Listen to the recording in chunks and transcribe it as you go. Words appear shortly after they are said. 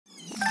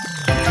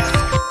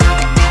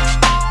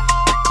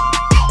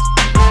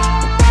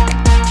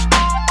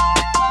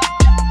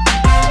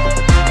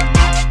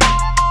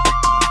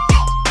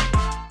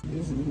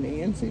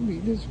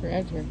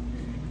Tree.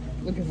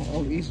 Look at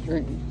all these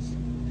drinks.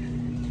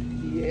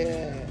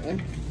 Yeah.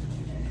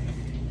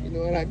 You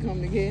know what I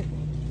come to get?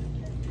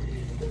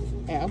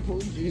 Apple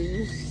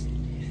juice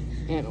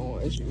and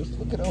orange juice.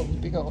 Look at those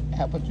big old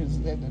apple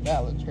juices at the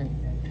Dollar Tree.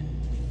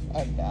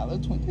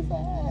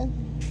 $1.25.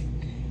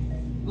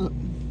 Look.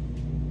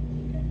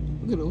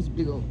 Look at those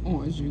big old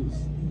orange juice.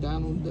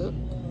 Donald Duck.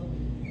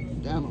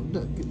 Donald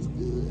Duck is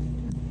good.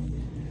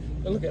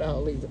 But look at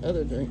all these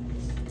other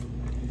drinks.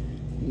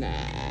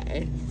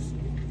 Nice.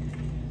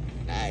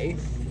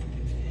 Nice.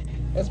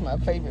 That's my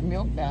favorite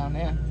milk down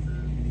there.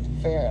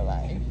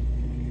 Fairlife.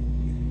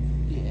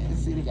 Yeah,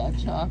 see they got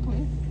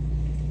chocolate,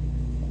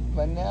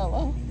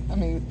 vanilla,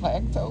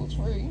 lactose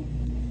free.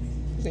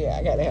 See,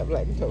 I gotta have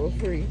lactose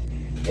free.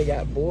 They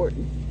got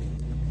Borden.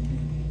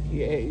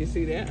 Yeah, you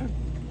see that?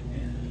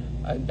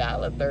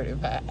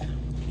 $1.35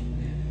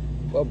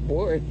 for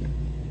Borden.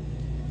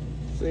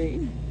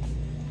 See?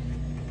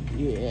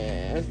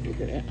 Yes,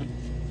 look at that.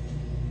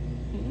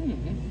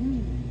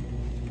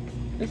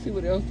 Let's see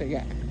what else they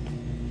got.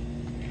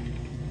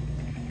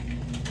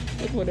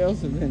 Look what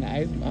else is in the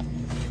icebox.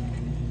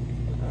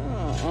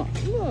 Oh,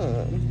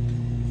 look.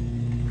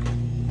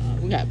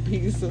 We got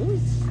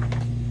pizzas.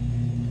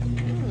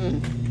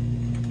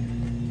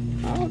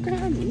 All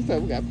kinds of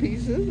stuff. We got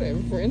pizzas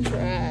and french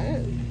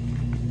fries.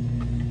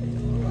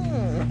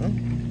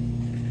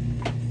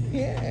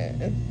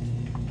 Yeah.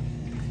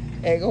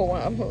 Eggo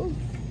waffles.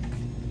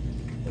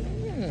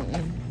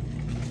 Yeah.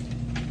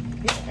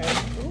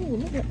 Ooh,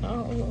 look at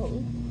all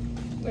those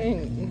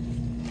things.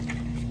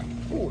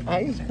 Ooh,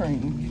 ice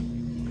cream.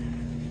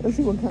 Let's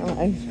see what kind of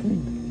ice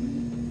cream.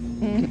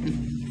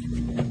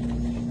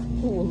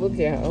 Ooh, look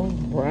at all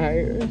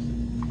Briars.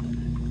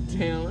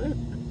 Talent.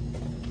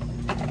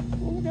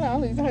 Ooh, look at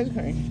all these ice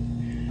cream.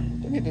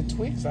 Look at the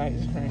Twix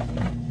ice cream.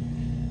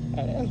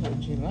 Now that's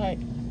what you like.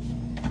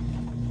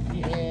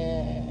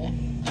 Yeah.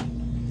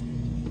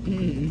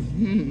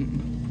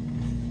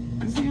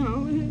 You see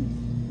all of it?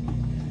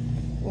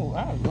 Oh, I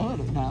love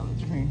the Dollar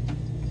Tree.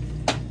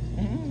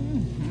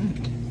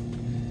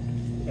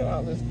 Look at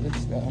all this good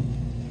stuff.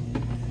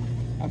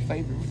 My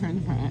favorite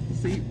french fries.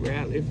 See,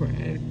 Rally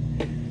fries.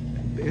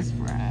 Best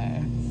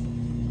fries.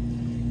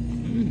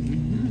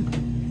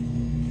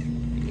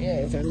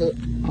 Yes, and look,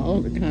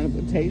 all the kind of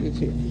potato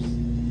chips.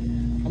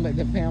 I'm at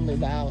the Family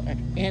Dollar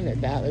and the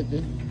Dollar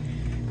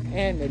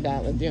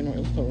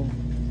General store.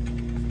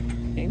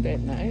 Ain't that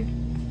nice?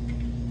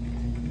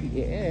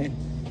 Yeah.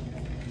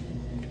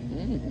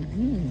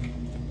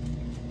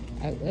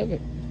 I love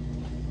it.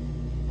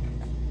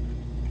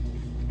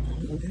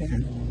 Okay.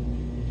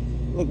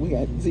 Look, we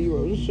got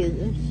 0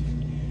 sugars.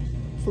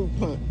 Fruit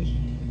punch.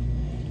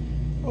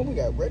 Oh, we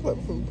got regular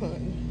fruit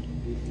punch.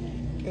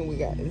 And we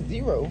got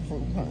 0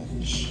 fruit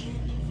punch.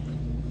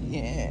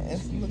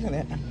 Yes, look at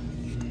that.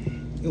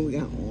 And we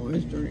got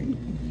orange drink.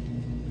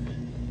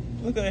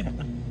 Look at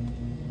that.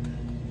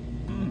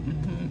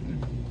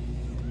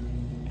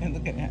 And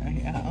look at that,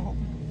 y'all.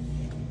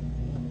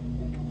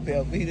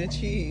 Velveeta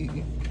cheese.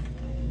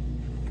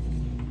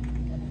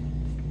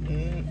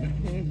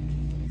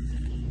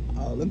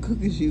 All the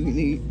cookies you can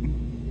eat.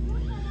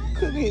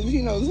 Cookies,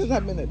 you know, since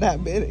I've been a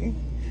diabetic,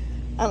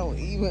 I don't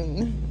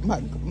even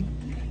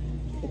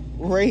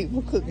rave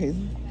for cookies.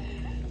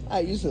 I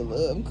used to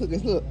love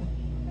cookies. Look,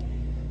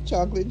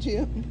 chocolate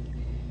chip.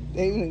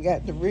 They even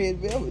got the red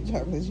velvet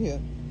chocolate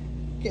chip.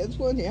 Guess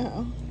what,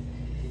 y'all?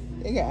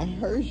 They got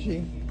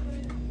Hershey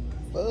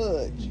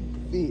fudge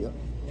filled.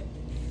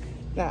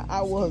 Now,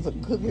 I was a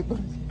cookie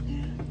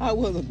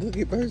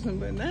person,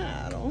 but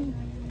now I don't.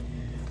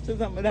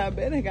 Since I'm a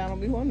diabetic, I don't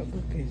be wanting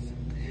cookies.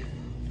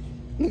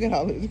 Look at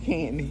all this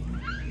candy.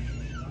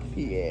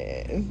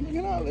 Yes, look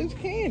at all this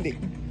candy.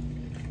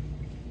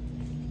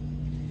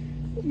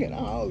 Look at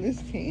all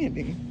this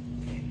candy.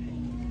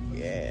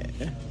 Yes.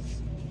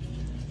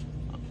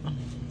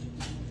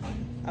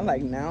 I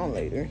like now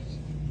laters.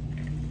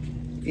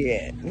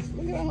 Yes,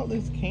 look at all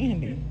this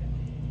candy.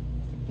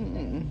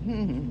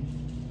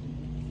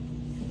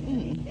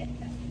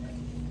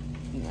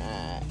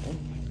 Nice.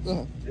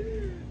 Look,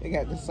 they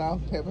got the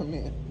soft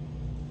peppermint.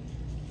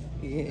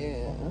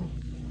 Yeah.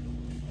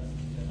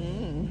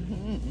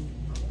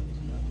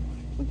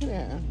 Look at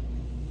that.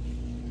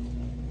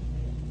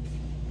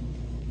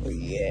 Oh,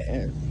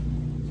 yes.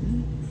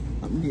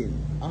 I'm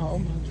getting all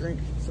my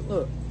drinks.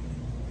 Look,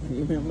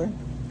 you remember?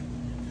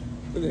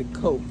 Look at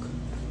Coke.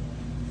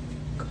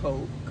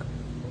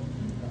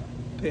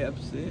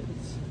 Pepsi.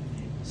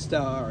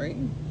 Starry.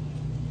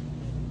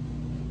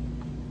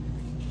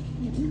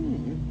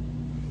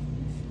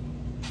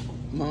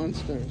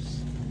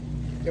 Monsters.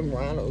 Them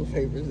Ronald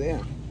favorites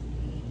there.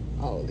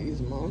 All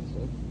these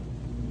monsters.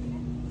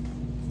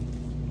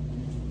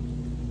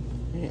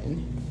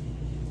 And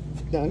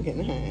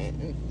Duncan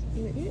Hines.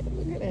 Yeah,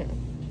 look at that.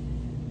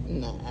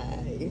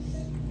 Nice.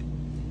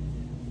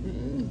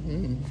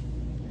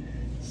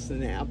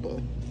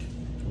 Snapper.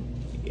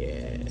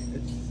 Yes.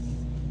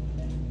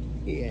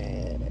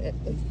 Yes.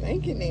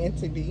 Thank you,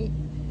 Nancy B.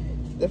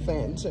 The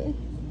Fanta.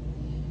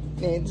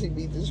 Nancy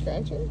B. the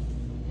Scratcher.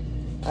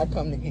 I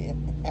come to get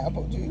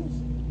apple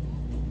juice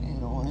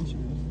and orange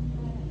juice.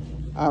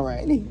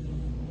 Alrighty.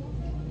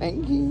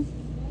 Thank you.